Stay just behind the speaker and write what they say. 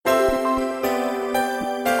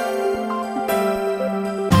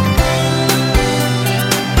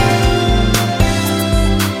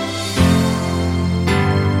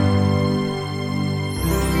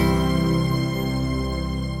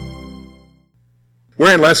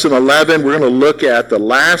We're in lesson 11. We're going to look at the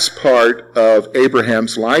last part of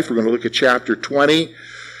Abraham's life. We're going to look at chapter 20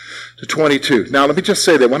 to 22. Now, let me just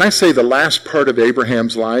say that when I say the last part of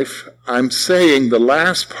Abraham's life, I'm saying the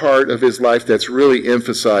last part of his life that's really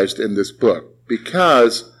emphasized in this book,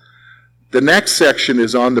 because the next section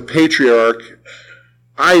is on the patriarch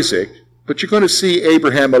Isaac, but you're going to see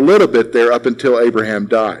Abraham a little bit there up until Abraham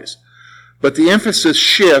dies. But the emphasis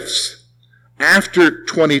shifts after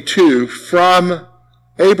 22 from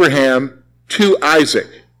Abraham to Isaac.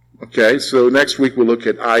 Okay, so next week we'll look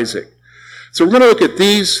at Isaac. So we're going to look at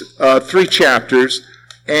these 3 chapters,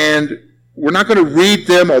 and we're not going to read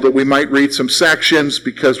them, although we might read some sections,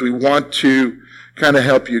 because we want to kind of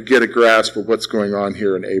help you get a grasp of what's going on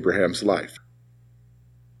here in Abraham's life.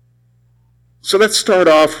 So let's start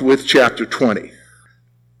off with chapter 20.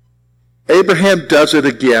 Abraham does it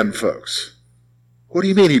again, folks. What do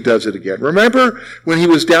you mean he does it again? Remember when he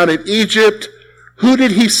was down in Egypt, who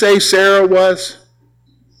did he say Sarah was?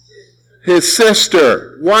 His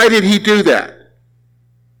sister. Why did he do that?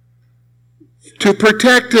 To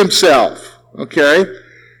protect himself. Okay?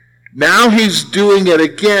 Now he's doing it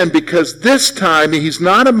again because this time he's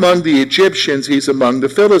not among the Egyptians, he's among the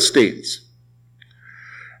Philistines.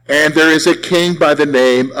 And there is a king by the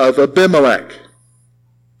name of Abimelech.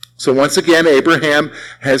 So once again, Abraham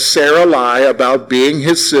has Sarah lie about being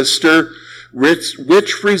his sister,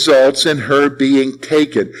 which results in her being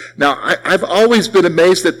taken. Now, I've always been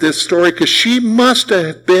amazed at this story because she must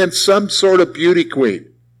have been some sort of beauty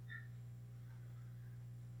queen.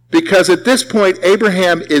 Because at this point,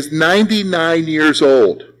 Abraham is 99 years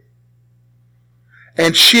old.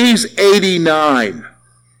 And she's 89.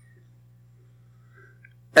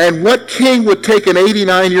 And what king would take an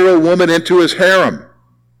 89-year-old woman into his harem?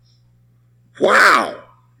 Wow!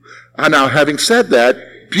 Now, having said that,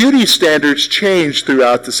 beauty standards change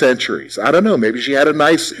throughout the centuries. I don't know, maybe she had a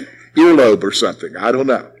nice earlobe or something. I don't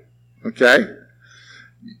know. Okay?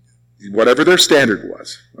 Whatever their standard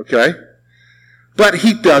was. Okay? But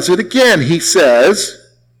he does it again. He says,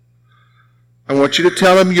 I want you to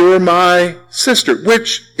tell him you're my sister,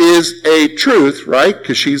 which is a truth, right?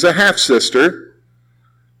 Because she's a half-sister.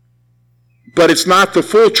 But it's not the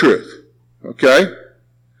full truth. Okay?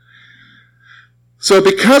 So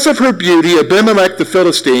because of her beauty, Abimelech the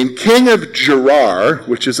Philistine, king of Gerar,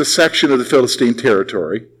 which is a section of the Philistine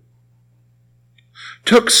territory,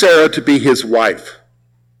 took Sarah to be his wife.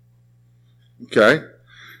 Okay?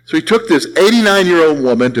 So he took this 89-year-old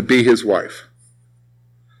woman to be his wife.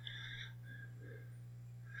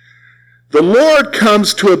 The Lord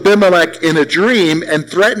comes to Abimelech in a dream and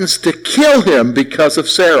threatens to kill him because of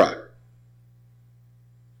Sarah.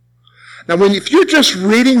 Now, if you're just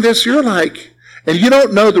reading this, you're like, and you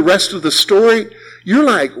don't know the rest of the story, you're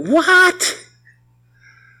like, what?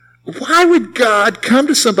 Why would God come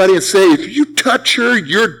to somebody and say, if you touch her,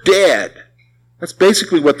 you're dead? That's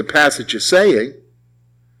basically what the passage is saying.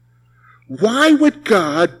 Why would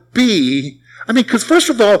God be, because first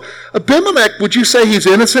of all, Abimelech, would you say he's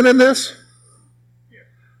innocent in this?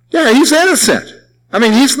 Yeah, he's innocent.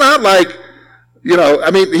 He's not like,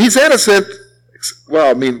 he's innocent.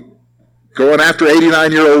 Well, going after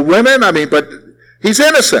 89-year-old women, but he's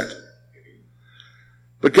innocent.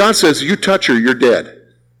 But God says, you touch her, you're dead.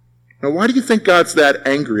 Now, why do you think God's that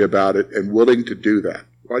angry about it and willing to do that?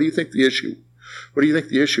 What do you think the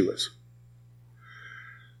issue is?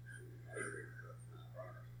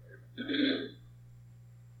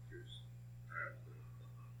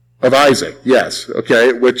 Of Isaac, yes,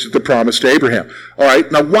 okay, which is the promise to Abraham. All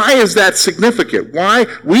right, now why is that significant? Why?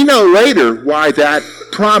 We know later why that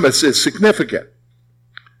promise is significant.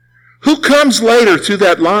 Who comes later to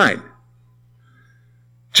that line?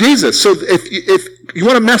 Jesus. So if you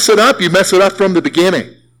want to mess it up, you mess it up from the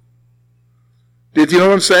beginning. Did you know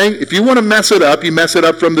what I'm saying? If you want to mess it up, you mess it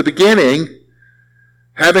up from the beginning,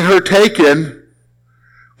 having her taken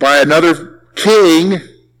by another king.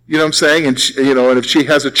 You know what I'm saying? And if she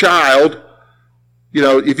has a child,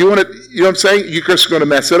 if you want to, you know what I'm saying? You're just going to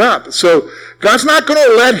mess it up. So God's not going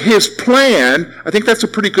to let his plan, I think that's a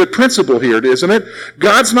pretty good principle here, isn't it?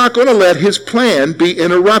 God's not going to let his plan be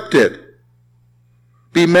interrupted,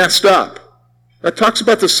 be messed up. That talks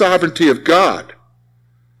about the sovereignty of God.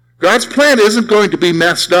 God's plan isn't going to be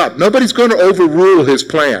messed up. Nobody's going to overrule his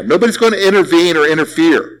plan. Nobody's going to intervene or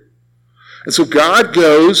interfere. And so God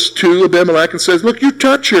goes to Abimelech and says, look, you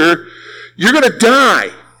touch her, you're going to die.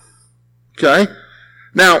 Okay?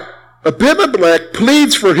 Now, Abimelech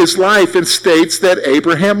pleads for his life and states that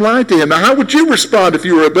Abraham lied to him. Now, how would you respond if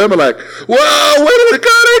you were Abimelech? Whoa, wait a minute, God,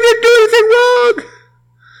 I didn't do anything wrong.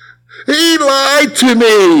 He lied to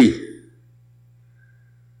me.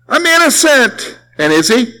 I'm innocent. And is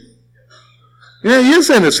he? Yeah, he is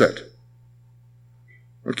innocent.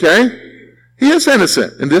 Okay? He is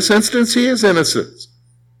innocent. In this instance, he is innocent.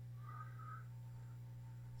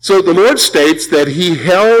 So the Lord states that he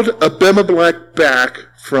held Abimelech back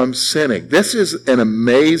from sinning. This is an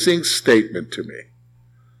amazing statement to me.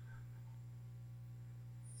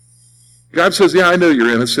 God says, yeah, I know you're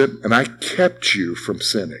innocent, and I kept you from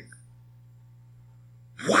sinning.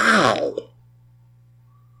 Wow.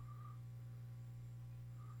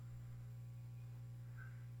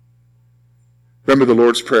 Remember the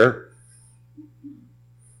Lord's Prayer?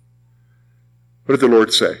 What did the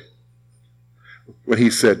Lord say? When he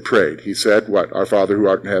said, prayed, he said, what? Our Father who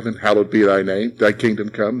art in heaven, hallowed be thy name. Thy kingdom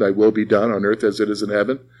come, thy will be done on earth as it is in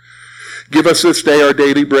heaven. Give us this day our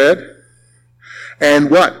daily bread. And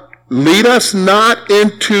what? Lead us not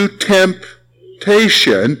into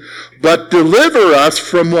temptation, but deliver us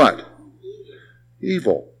from what?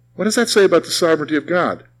 Evil. What does that say about the sovereignty of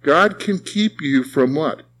God? God can keep you from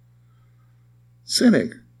what?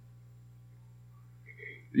 Sinning.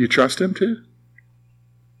 Do you trust him to?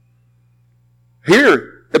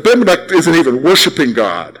 Here, Abimelech isn't even worshiping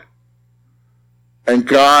God. And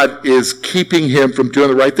God is keeping him from doing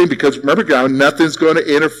the right thing because remember, God, nothing's going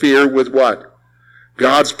to interfere with what?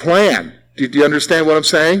 God's plan. Do you understand what I'm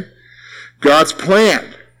saying? God's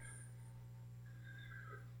plan.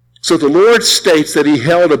 So the Lord states that he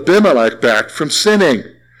held Abimelech back from sinning.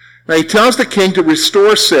 Now he tells the king to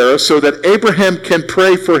restore Sarah so that Abraham can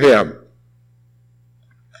pray for him.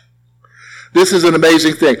 This is an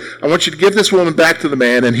amazing thing. I want you to give this woman back to the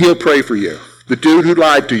man and he'll pray for you. The dude who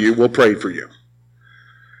lied to you will pray for you.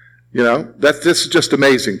 You know, this is just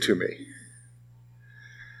amazing to me.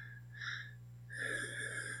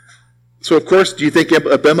 So, of course, do you think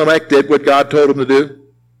Abimelech did what God told him to do?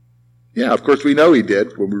 Yeah, of course we know he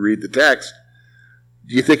did when we read the text.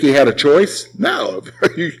 Do you think he had a choice? No.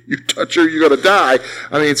 You touch her, you're going to die.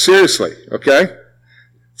 I mean, seriously, okay?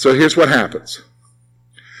 So here's what happens.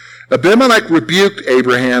 Abimelech rebuked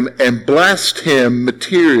Abraham and blessed him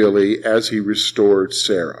materially as he restored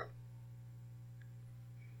Sarah.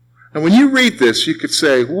 And when you read this, you could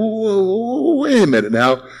say, whoa, wait a minute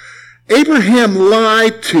now. Abraham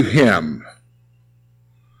lied to him.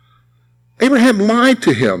 Abraham lied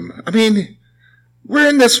to him. I mean, we're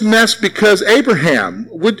in this mess because Abraham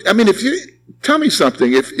would, if you, tell me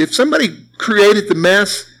something, if somebody created the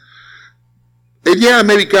mess, and yeah,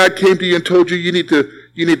 maybe God came to you and told you, you need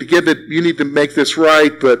to make this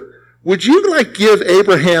right, but would you give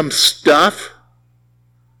Abraham stuff?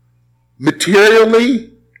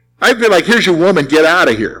 Materially? I'd be like, here's your woman, get out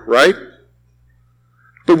of here, right?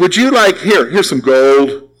 But would you here's some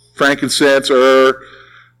gold, frankincense,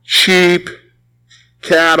 sheep,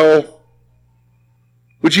 cattle.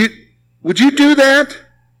 Would you do that?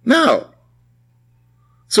 No.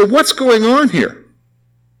 So what's going on here?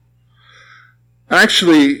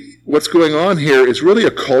 Actually, what's going on here is really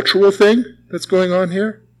a cultural thing that's going on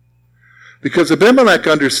here. Because Abimelech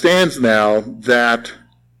understands now that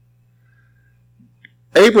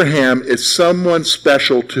Abraham is someone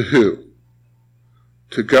special to who?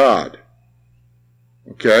 To God.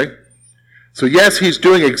 Okay? So yes, he's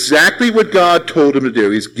doing exactly what God told him to do.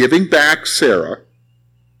 He's giving back Sarah.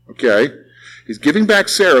 Okay? He's giving back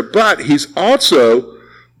Sarah, but he's also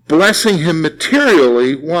blessing him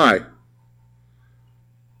materially. Why?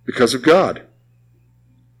 Because of God.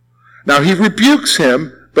 Now he rebukes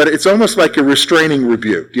him, but it's almost like a restraining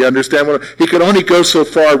rebuke. Do you understand he could only go so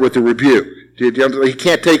far with the rebuke. He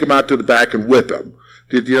can't take him out to the back and whip him.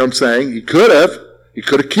 Do you know what I'm saying? He could have. He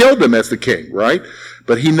could have killed him as the king, right?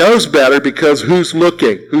 But he knows better because who's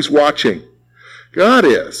looking? Who's watching? God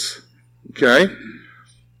is. Okay?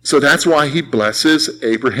 So that's why he blesses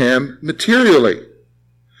Abraham materially.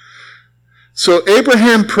 So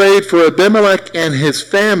Abraham prayed for Abimelech and his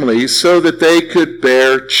family so that they could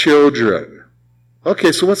bear children.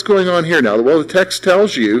 Okay, so what's going on here now? Well, the text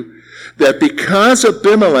tells you that because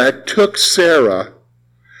Abimelech took Sarah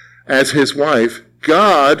as his wife,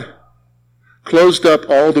 God closed up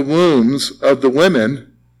all the wombs of the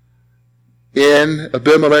women in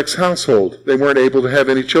Abimelech's household. They weren't able to have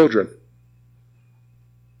any children.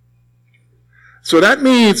 So that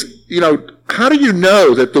means, how do you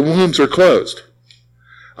know that the wombs are closed?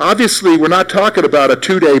 Obviously, we're not talking about a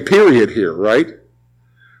 2-day period here, right?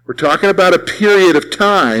 We're talking about a period of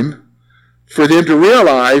time for them to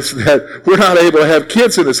realize that we're not able to have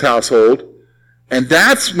kids in this household. And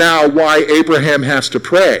that's now why Abraham has to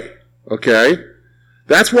pray. Okay?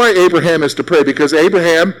 That's why Abraham is to pray, because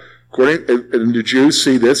Abraham, and the Jews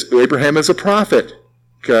see this, Abraham is a prophet.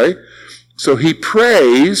 Okay? So he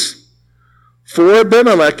prays for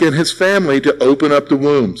Abimelech and his family to open up the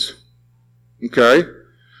wombs. Okay?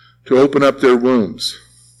 To open up their wombs.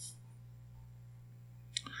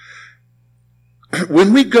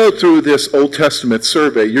 When we go through this Old Testament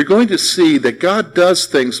survey, you're going to see that God does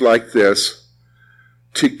things like this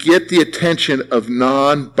to get the attention of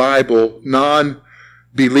non-Bible,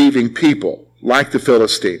 non-believing people, like the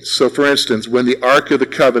Philistines. So, for instance, when the Ark of the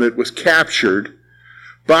Covenant was captured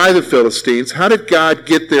by the Philistines, how did God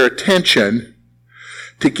get their attention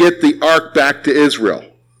to get the Ark back to Israel?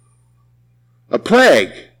 A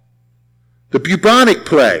plague. The bubonic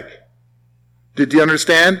plague. Did you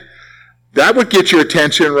understand? That would get your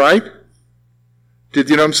attention, right? Did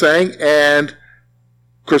you know what I'm saying? And,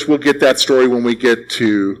 of course, we'll get that story when we get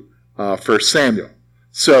to 1 Samuel.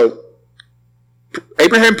 So,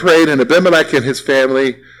 Abraham prayed, and Abimelech and his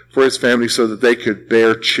family, for his family, so that they could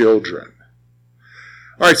bear children.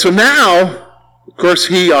 All right, so now, of course,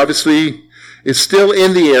 he obviously is still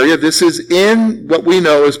in the area. This is in what we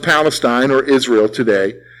know as Palestine or Israel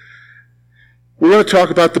today. We're going to talk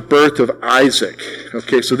about the birth of Isaac.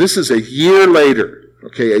 Okay, so this is a year later.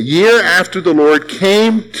 Okay, a year after the Lord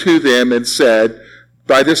came to them and said,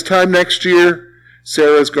 by this time next year,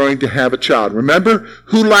 Sarah is going to have a child. Remember,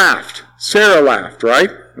 who laughed? Sarah laughed, right?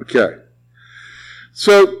 Okay.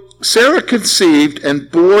 So Sarah conceived and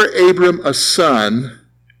bore Abram a son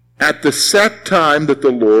at the set time that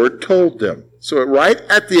the Lord told them. So right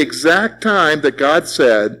at the exact time that God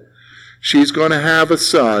said she's going to have a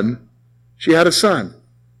son, she had a son.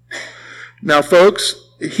 Now, folks,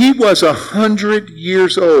 he was 100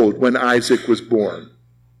 years old when Isaac was born.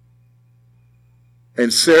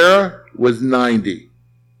 And Sarah was 90.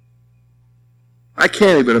 I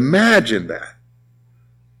can't even imagine that.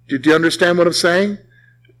 Did you understand what I'm saying?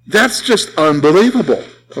 That's just unbelievable,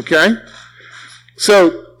 okay?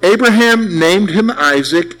 So, Abraham named him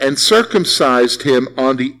Isaac and circumcised him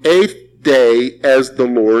on the 8th day as the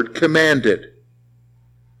Lord commanded.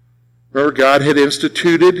 Remember, God had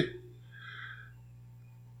instituted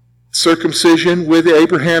circumcision with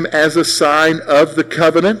Abraham as a sign of the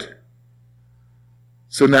covenant.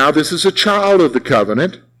 So now this is a child of the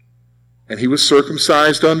covenant, and he was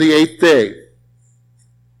circumcised on the 8th day.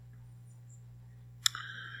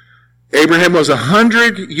 Abraham was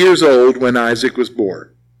 100 years old when Isaac was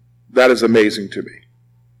born. That is amazing to me.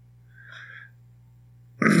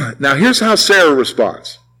 Now here's how Sarah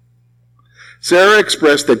responds. Sarah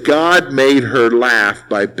expressed that God made her laugh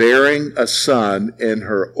by bearing a son in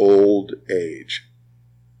her old age.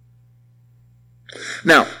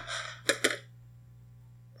 Now,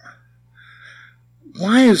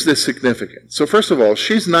 why is this significant? So first of all,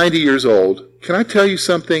 she's 90 years old. Can I tell you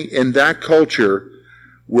something? In that culture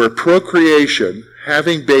where procreation,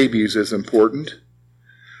 having babies is important,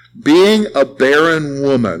 being a barren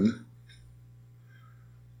woman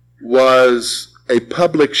was a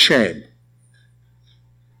public shame.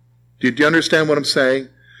 Did you understand what I'm saying?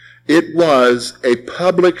 It was a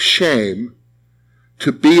public shame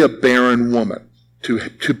to be a barren woman.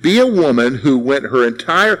 To be a woman who went her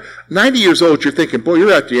entire 90 years old, you're thinking, boy,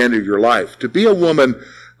 you're at the end of your life. To be a woman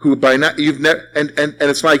who by now you've never, and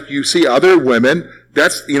it's like you see other women.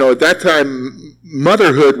 That's, at that time,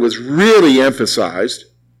 motherhood was really emphasized.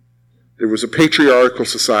 There was a patriarchal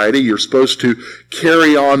society. You're supposed to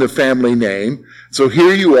carry on the family name. So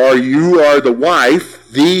here you are the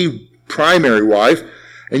wife, the primary wife,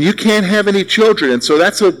 and you can't have any children. And so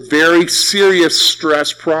that's a very serious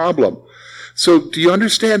stress problem. So do you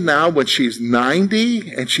understand now when she's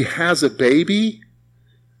 90 and she has a baby,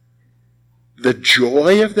 the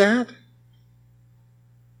joy of that?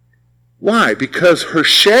 Why? Because her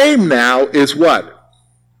shame now is what?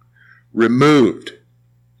 Removed.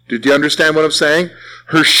 Did you understand what I'm saying?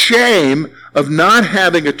 Her shame of not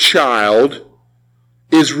having a child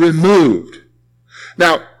is removed.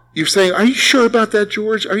 Now, you're saying, are you sure about that,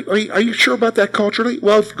 George? Are you sure about that culturally?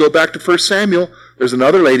 Well, if you go back to 1 Samuel, there's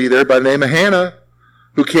another lady there by the name of Hannah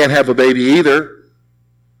who can't have a baby either.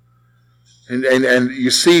 And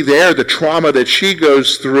you see there the trauma that she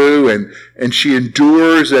goes through and she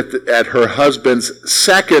endures at her husband's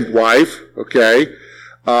second wife, okay?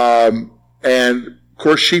 And, of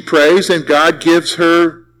course, she prays and God gives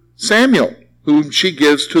her Samuel, whom she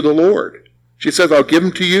gives to the Lord. She says, I'll give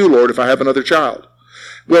him to you, Lord, if I have another child.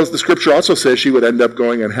 Well, the scripture also says she would end up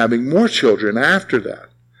going and having more children after that.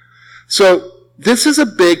 So this is a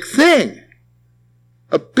big thing.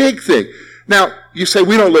 A big thing. Now, you say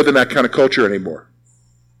we don't live in that kind of culture anymore.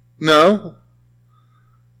 No.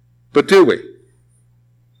 But do we?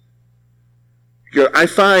 I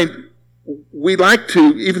find we like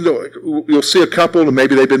to, even though you'll see a couple and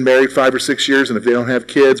maybe they've been married 5 or 6 years, and if they don't have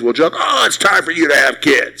kids, we'll joke, oh, it's time for you to have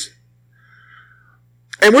kids.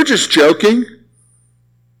 And we're just joking.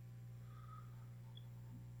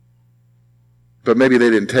 But maybe they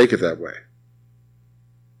didn't take it that way.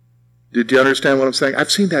 Do you understand what I'm saying?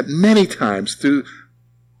 I've seen that many times through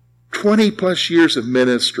 20 plus years of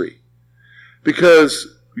ministry. Because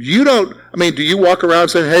do you walk around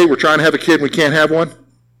saying, hey, we're trying to have a kid and we can't have one?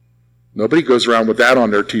 Nobody goes around with that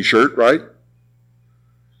on their t-shirt, right?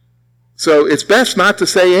 So it's best not to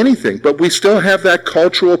say anything, but we still have that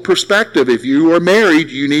cultural perspective. If you are married,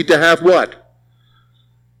 you need to have what?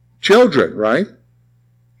 Children, right?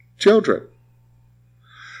 Children.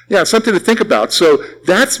 Yeah, something to think about. So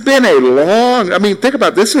that's been think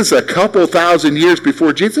about it. This is a couple thousand years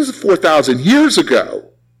before Jesus. This is 4,000 years ago.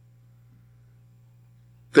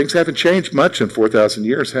 Things haven't changed much in 4,000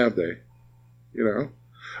 years, have they? All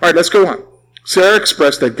right, let's go on. Sarah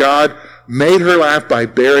expressed that God made her laugh by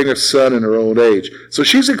bearing a son in her old age. So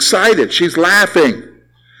she's excited. She's laughing.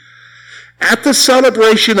 At the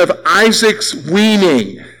celebration of Isaac's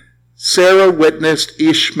weaning, Sarah witnessed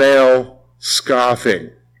Ishmael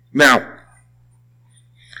scoffing. Now,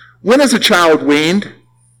 when is a child weaned?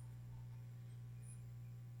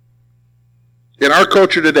 In our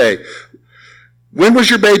culture today, when was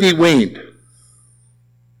your baby weaned?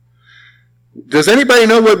 Does anybody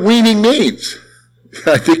know what weaning means?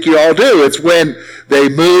 I think you all do. It's when they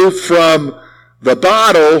move from the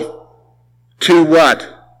bottle to what?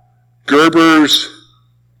 Gerber's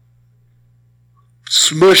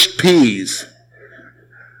smushed peas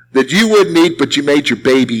that you wouldn't eat, but you made your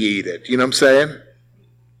baby eat it. You know what I'm saying?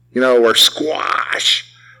 Or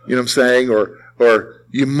squash. You know what I'm saying? Or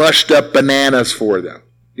you mushed up bananas for them.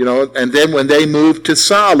 And then when they moved to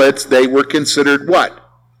solids, they were considered what?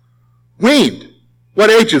 Weaned. What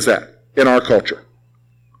age is that in our culture?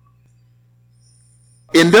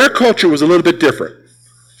 In their culture, it was a little bit different.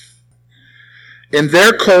 In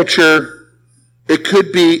their culture, it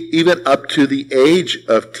could be even up to the age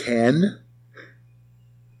of 10.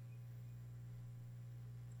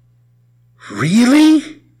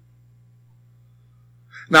 Really?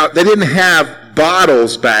 Now, they didn't have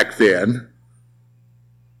bottles back then.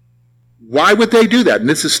 Why would they do that? And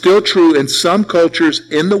this is still true in some cultures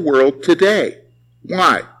in the world today.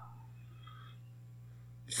 Why?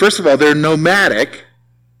 First of all, they're nomadic,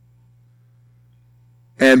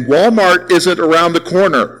 and Walmart isn't around the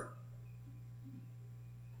corner.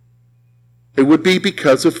 It would be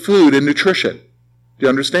because of food and nutrition. Do you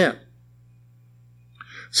understand?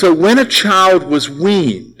 So when a child was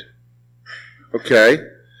weaned,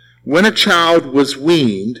 when a child was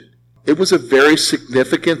weaned, it was a very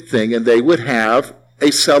significant thing, and they would have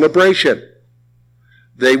a celebration.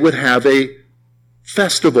 They would have a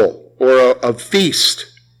festival or a feast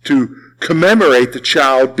to commemorate the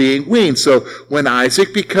child being weaned. So when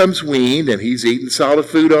Isaac becomes weaned and he's eating solid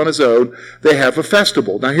food on his own, they have a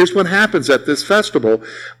festival. Now here's what happens at this festival.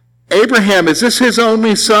 Abraham, is this his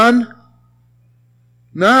only son?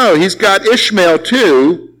 No, he's got Ishmael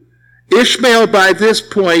too. Ishmael by this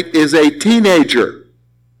point is a teenager.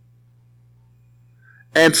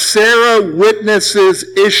 And Sarah witnesses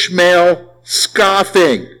Ishmael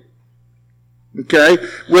scoffing.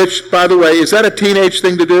 Which, by the way, is that a teenage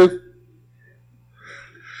thing to do?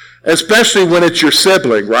 Especially when it's your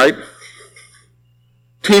sibling, right?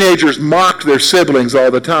 Teenagers mock their siblings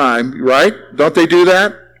all the time, right? Don't they do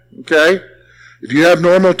that? If you have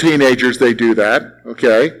normal teenagers, they do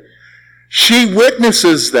that, She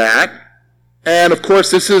witnesses that, and of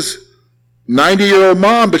course this is 90-year-old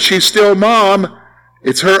mom, but she's still mom.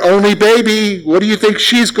 It's her only baby. How do you think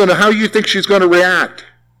she's going to react?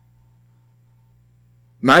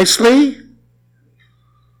 Nicely?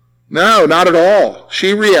 No, not at all.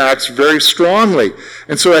 She reacts very strongly.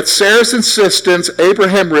 And so at Sarah's insistence,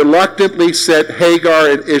 Abraham reluctantly sent Hagar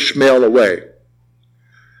and Ishmael away.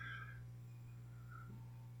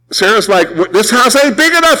 Sarah's like, this house ain't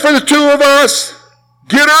big enough for the two of us.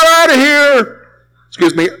 Get her out of here.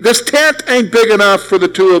 Excuse me. This tent ain't big enough for the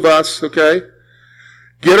two of us,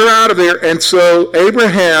 Get her out of there. And so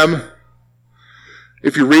Abraham,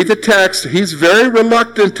 if you read the text, he's very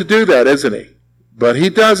reluctant to do that, isn't he? But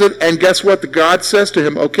he does it, and guess what? God says to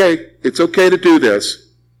him, okay, it's okay to do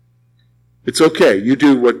this. It's okay. You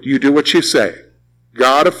do what you say.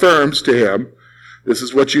 God affirms to him, this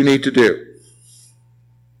is what you need to do.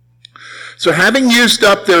 So having used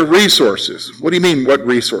up their resources, what do you mean, what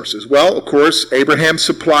resources? Well, of course, Abraham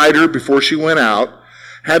supplied her before she went out.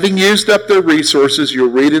 Having used up their resources,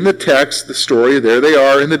 you'll read in the text the story. There they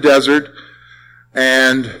are in the desert,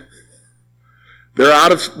 and They're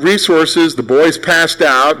out of resources. The boy's passed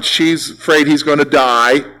out. She's afraid he's going to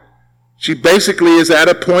die. She basically is at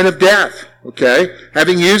a point of death, okay?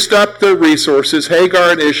 Having used up their resources,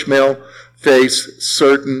 Hagar and Ishmael face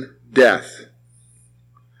certain death.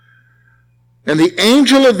 And the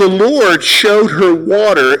angel of the Lord showed her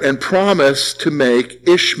water and promised to make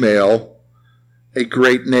Ishmael a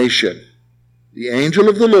great nation. The angel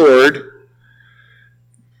of the Lord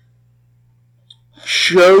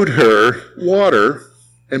showed her water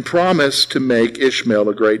and promised to make Ishmael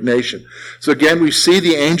a great nation. So again, we see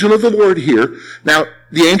the angel of the Lord here. Now,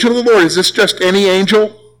 the angel of the Lord, is this just any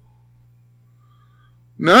angel?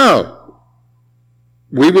 No.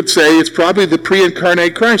 We would say it's probably the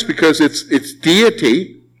pre-incarnate Christ because it's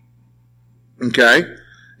deity. Okay?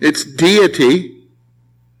 It's deity.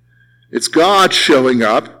 It's God showing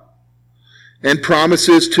up and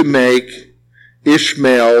promises to make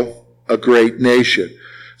Ishmael a great nation.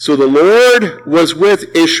 So the Lord was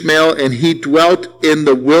with Ishmael, and he dwelt in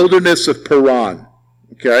the wilderness of Paran.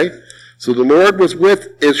 Okay? So the Lord was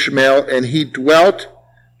with Ishmael, and he dwelt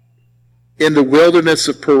in the wilderness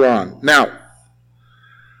of Paran. Now,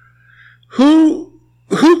 who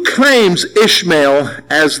claims Ishmael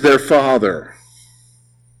as their father?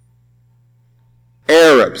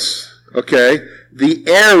 Arabs. Okay?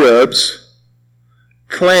 The Arabs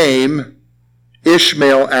claim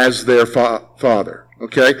Ishmael as their father.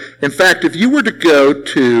 Okay? In fact, if you were to go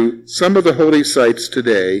to some of the holy sites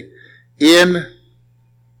today in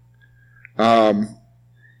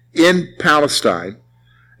Palestine,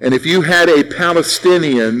 and if you had a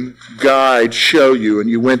Palestinian guide show you, and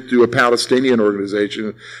you went through a Palestinian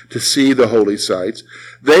organization to see the holy sites,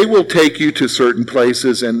 they will take you to certain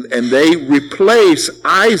places, and they replace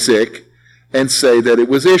Isaac and say that it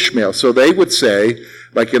was Ishmael. So they would say,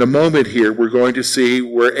 like in a moment here, we're going to see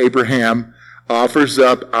where Abraham offers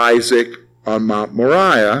up Isaac on Mount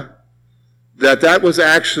Moriah, that was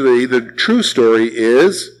actually, the true story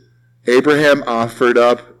is, Abraham offered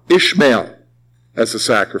up Ishmael as a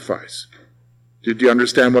sacrifice. Did you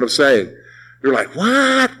understand what I'm saying? You're like,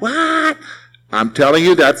 what? I'm telling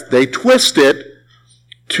you that they twist it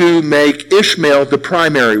to make Ishmael the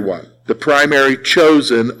primary one, the primary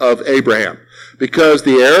chosen of Abraham. Because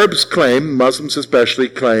the Arabs claim, Muslims especially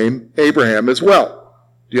claim Abraham as well.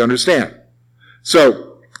 Do you understand?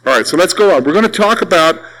 So, all right, so let's go on. We're going to talk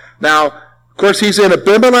about, now, of course, he's in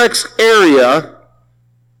Abimelech's area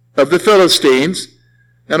of the Philistines,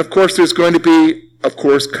 and of course, there's going to be, of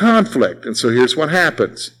course, conflict. And so here's what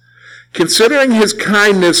happens. Considering his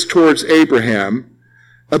kindness towards Abraham,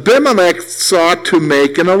 Abimelech sought to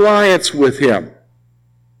make an alliance with him.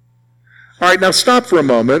 All right, now stop for a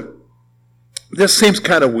moment. This seems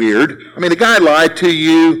kind of weird. I mean, the guy lied to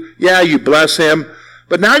you. Yeah, you bless him.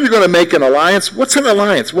 But now you're going to make an alliance. What's an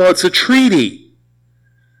alliance? Well, it's a treaty.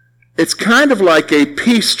 It's kind of like a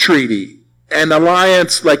peace treaty. An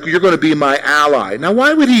alliance, like you're going to be my ally. Now,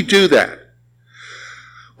 why would he do that?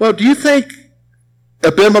 Well, do you think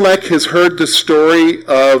Abimelech has heard the story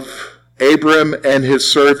of Abram and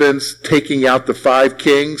his servants taking out the 5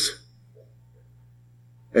 kings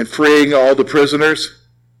and freeing all the prisoners?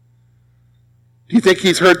 Do you think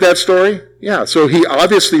he's heard that story? Yeah, so he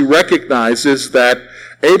obviously recognizes that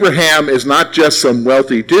Abraham is not just some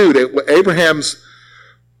wealthy dude. Abraham's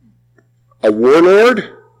a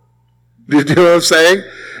warlord. Do you know what I'm saying?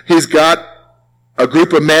 He's got a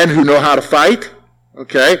group of men who know how to fight.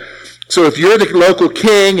 Okay? So if you're the local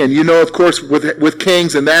king, and you know, of course, with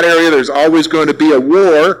kings in that area, there's always going to be a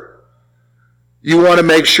war. You want to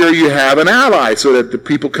make sure you have an ally so that the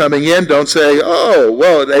people coming in don't say, oh,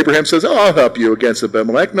 well, Abraham says, oh, I'll help you against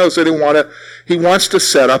Abimelech. No, so he wants to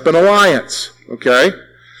set up an alliance. Okay?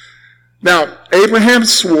 Now, Abraham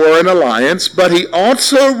swore an alliance, but he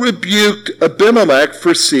also rebuked Abimelech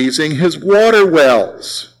for seizing his water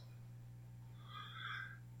wells.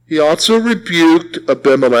 He also rebuked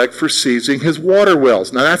Abimelech for seizing his water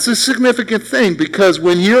wells. Now, that's a significant thing, because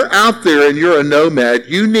when you're out there and you're a nomad,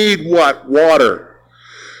 you need what? Water.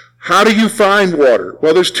 How do you find water?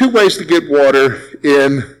 Well, there's 2 ways to get water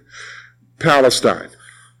in Palestine.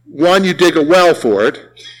 1, you dig a well for it.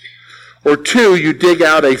 Or 2, you dig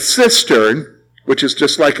out a cistern, which is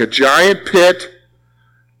just like a giant pit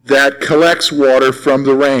that collects water from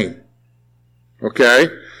the rain. Okay?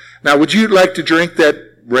 Now, would you like to drink that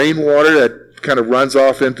rainwater that kind of runs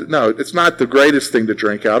off into... No, it's not the greatest thing to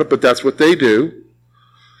drink out of, but that's what they do.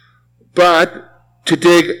 But to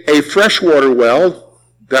dig a freshwater well,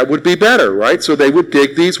 that would be better, right? So they would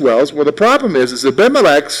dig these wells. Well, the problem is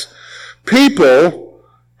Abimelech's people,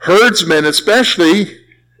 herdsmen especially,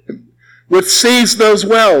 would seize those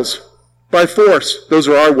wells by force. Those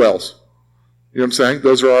are our wells. You know what I'm saying?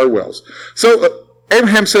 Those are our wells. So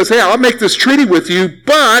Abraham says, hey, I'll make this treaty with you,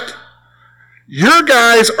 but your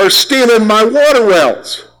guys are stealing my water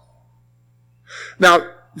wells. Now,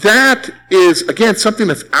 that is, again, something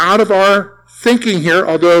that's out of our thinking here,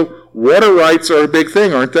 although water rights are a big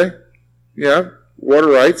thing, aren't they? Yeah, water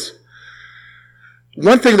rights.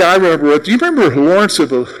 One thing that I remember, do you remember Lawrence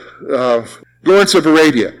of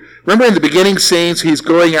Arabia? Remember in the beginning scenes, he's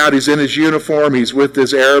going out, he's in his uniform, he's with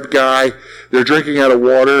this Arab guy, they're drinking out of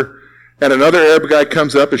water, and another Arab guy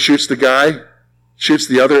comes up and shoots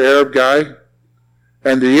the other Arab guy,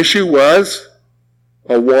 and the issue was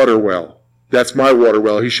a water well. That's my water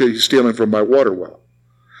well. He's stealing from my water well.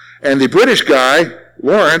 And the British guy,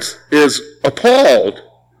 Lawrence, is appalled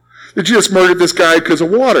that you just murdered this guy because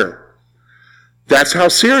of water. That's how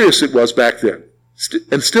serious it was back then.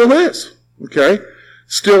 And still is. Okay?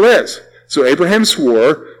 Still is. So Abraham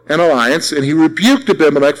swore an alliance, and he rebuked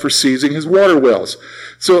Abimelech for seizing his water wells.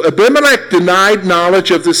 So Abimelech denied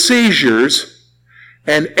knowledge of the seizures,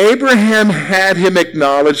 and Abraham had him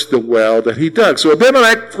acknowledge the well that he dug. So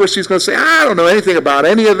Abimelech, of course, he's going to say, I don't know anything about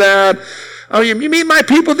any of that. Oh, you mean my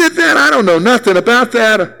people did that? I don't know nothing about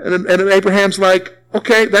that. And Abraham's like,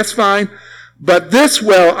 okay, that's fine. But this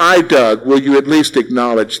well I dug, will you at least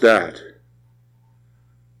acknowledge that?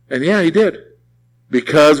 And yeah, he did.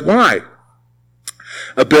 Because why?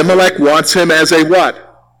 Abimelech wants him as a what?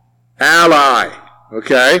 Ally.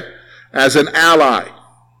 Okay? As an ally.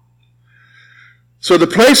 So the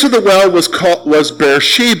place of the well was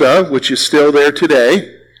Beersheba, which is still there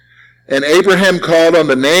today. And Abraham called on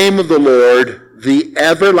the name of the Lord, the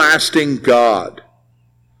everlasting God.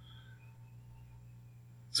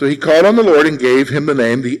 So he called on the Lord and gave him the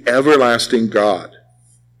name, the everlasting God.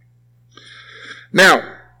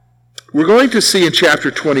 Now, we're going to see in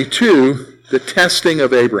chapter 22 the testing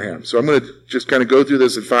of Abraham. So I'm going to just kind of go through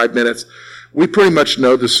this in 5 minutes. We pretty much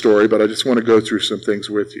know the story, but I just want to go through some things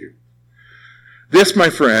with you. This, my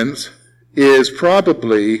friends, is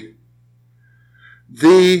probably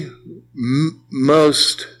the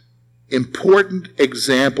most important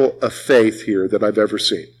example of faith here that I've ever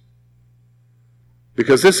seen.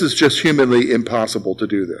 Because this is just humanly impossible to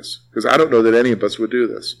do this. Because I don't know that any of us would do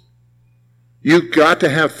this. You've got to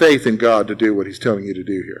have faith in God to do what he's telling you to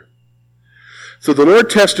do here. So the Lord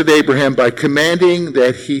tested Abraham by commanding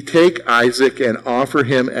that he take Isaac and offer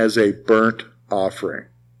him as a burnt offering.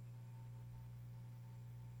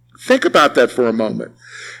 Think about that for a moment.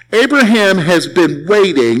 Abraham has been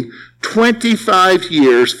waiting 25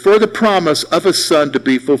 years for the promise of a son to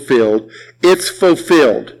be fulfilled. It's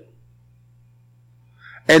fulfilled.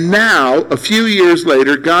 And now, a few years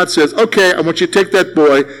later, God says, okay, I want you to take that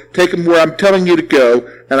boy, take him where I'm telling you to go,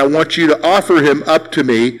 and I want you to offer him up to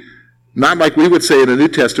me, not like we would say in the New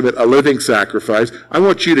Testament, a living sacrifice. I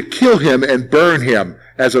want you to kill him and burn him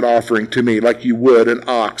as an offering to me, like you would an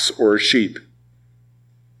ox or a sheep.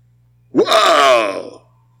 Whoa!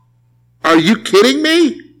 Are you kidding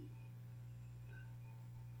me?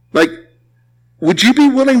 Like, would you be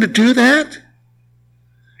willing to do that?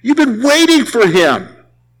 You've been waiting for him.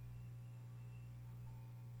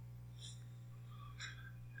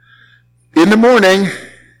 In the morning,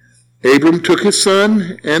 Abram took his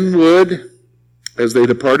son and wood as they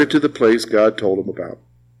departed to the place God told him about.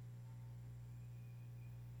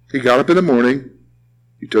 He got up in the morning.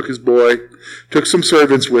 He took his boy, took some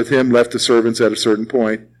servants with him, left the servants at a certain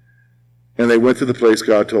point, and they went to the place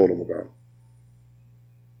God told him about.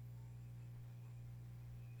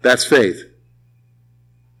 That's faith.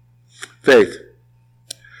 Faith.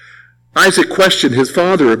 Isaac questioned his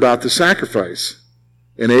father about the sacrifice.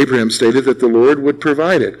 And Abraham stated that the Lord would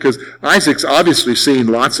provide it. Because Isaac's obviously seen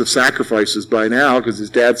lots of sacrifices by now, because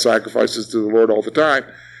his dad sacrifices to the Lord all the time.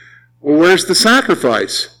 Well, where's the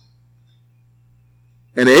sacrifice?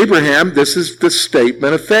 And Abraham, this is the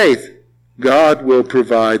statement of faith. God will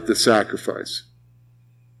provide the sacrifice.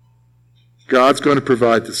 God's going to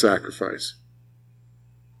provide the sacrifice.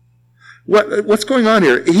 What's going on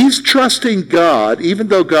here? He's trusting God, even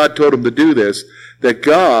though God told him to do this, that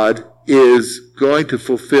God is going to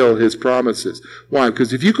fulfill his promises. Why?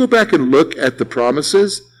 Because if you go back and look at the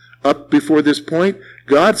promises up before this point,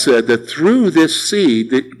 God said that through this seed,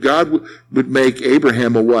 that God would make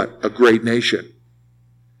Abraham a what? A great nation.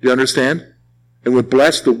 Do you understand? And would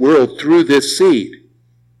bless the world through this seed.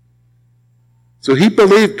 So he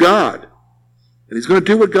believed God. And he's going to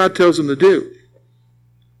do what God tells him to do.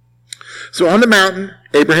 So on the mountain,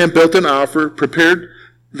 Abraham built an altar, prepared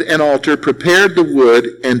the wood,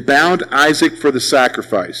 and bound Isaac for the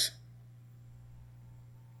sacrifice.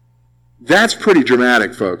 That's pretty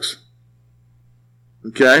dramatic, folks.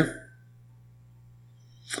 Okay?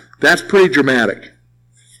 That's pretty dramatic.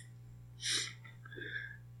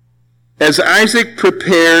 As Abraham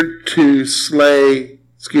prepared to slay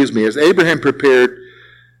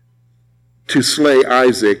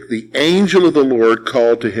Isaac, the angel of the Lord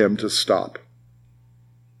called to him to stop.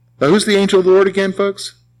 Now, who's the angel of the Lord again,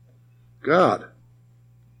 folks? God.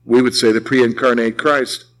 We would say the pre-incarnate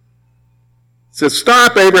Christ. He says,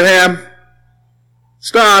 "Stop, Abraham.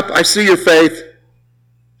 Stop. I see your faith.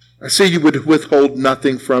 I see you would withhold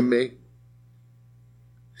nothing from me.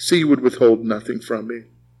 I see you would withhold nothing from me."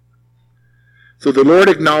 So the Lord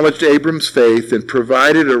acknowledged Abram's faith and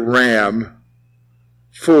provided a ram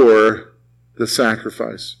for the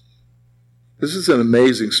sacrifice. This is an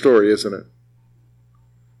amazing story, isn't it?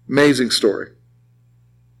 Amazing story.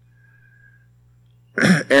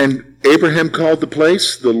 And Abraham called the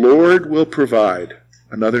place, "The Lord will provide."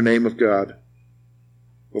 Another name of God.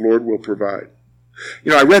 The Lord will provide.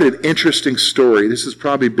 I read an interesting story. This has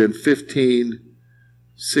probably been 16,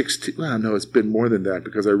 well, no, it's been more than that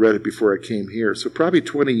because I read it before I came here. So probably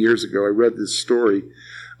 20 years ago, I read this story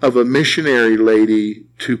of a missionary lady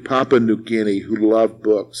to Papua New Guinea who loved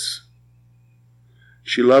books.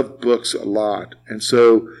 She loved books a lot. And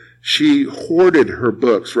so she hoarded her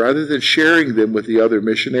books. Rather than sharing them with the other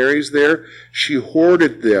missionaries there, she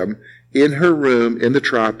hoarded them in her room in the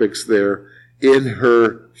tropics there in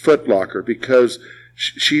her footlocker because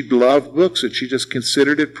she loved books and she just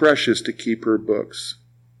considered it precious to keep her books.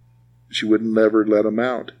 She wouldn't never let them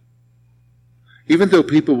out. Even though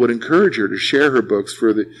people would encourage her to share her books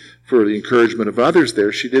for the encouragement of others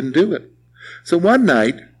there, she didn't do it. So one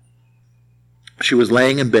night, she was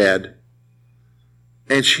laying in bed,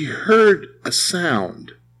 and she heard a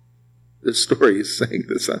sound. This story is saying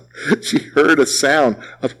this. She heard a sound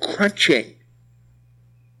of crunching.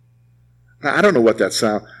 Now, I don't know what that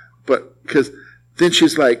sound, but because then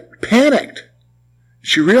she's like panicked.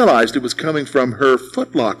 She realized it was coming from her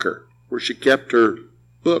footlocker where she kept her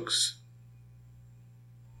books.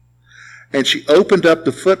 And she opened up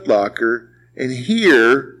the footlocker, and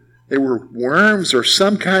here there were worms or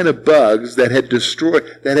some kind of bugs that had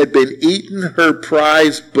been eating her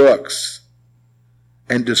prized books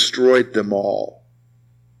and destroyed them all.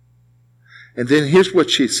 And then here's what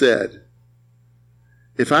she said.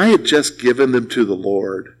 "If I had just given them to the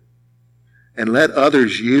Lord and let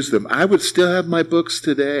others use them, I would still have my books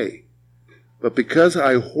today. But because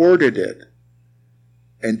I hoarded it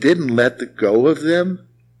and didn't let go of them,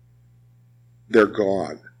 they're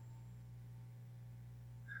gone."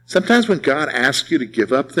 Sometimes when God asks you to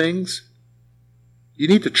give up things, you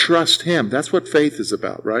need to trust Him. That's what faith is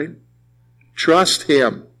about, right? Trust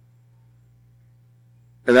Him.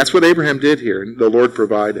 And that's what Abraham did here, and the Lord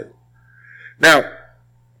provided. Now,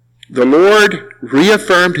 the Lord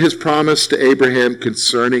reaffirmed His promise to Abraham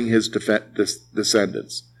concerning his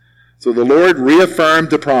descendants. So the Lord reaffirmed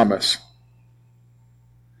the promise.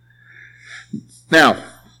 Now,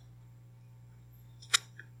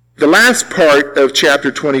 the last part of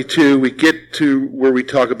chapter 22, we get to where we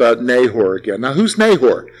talk about Nahor again. Now, who's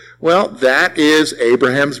Nahor? Well, that is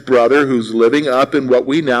Abraham's brother who's living up in what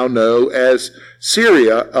we now know as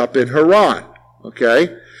Syria, up in Haran.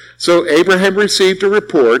 Okay? So Abraham received a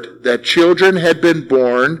report that children had been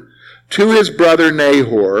born to his brother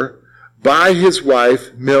Nahor by his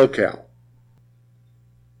wife Milcah.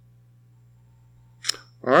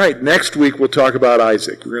 All right, next week we'll talk about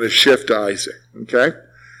Isaac. We're going to shift to Isaac. Okay?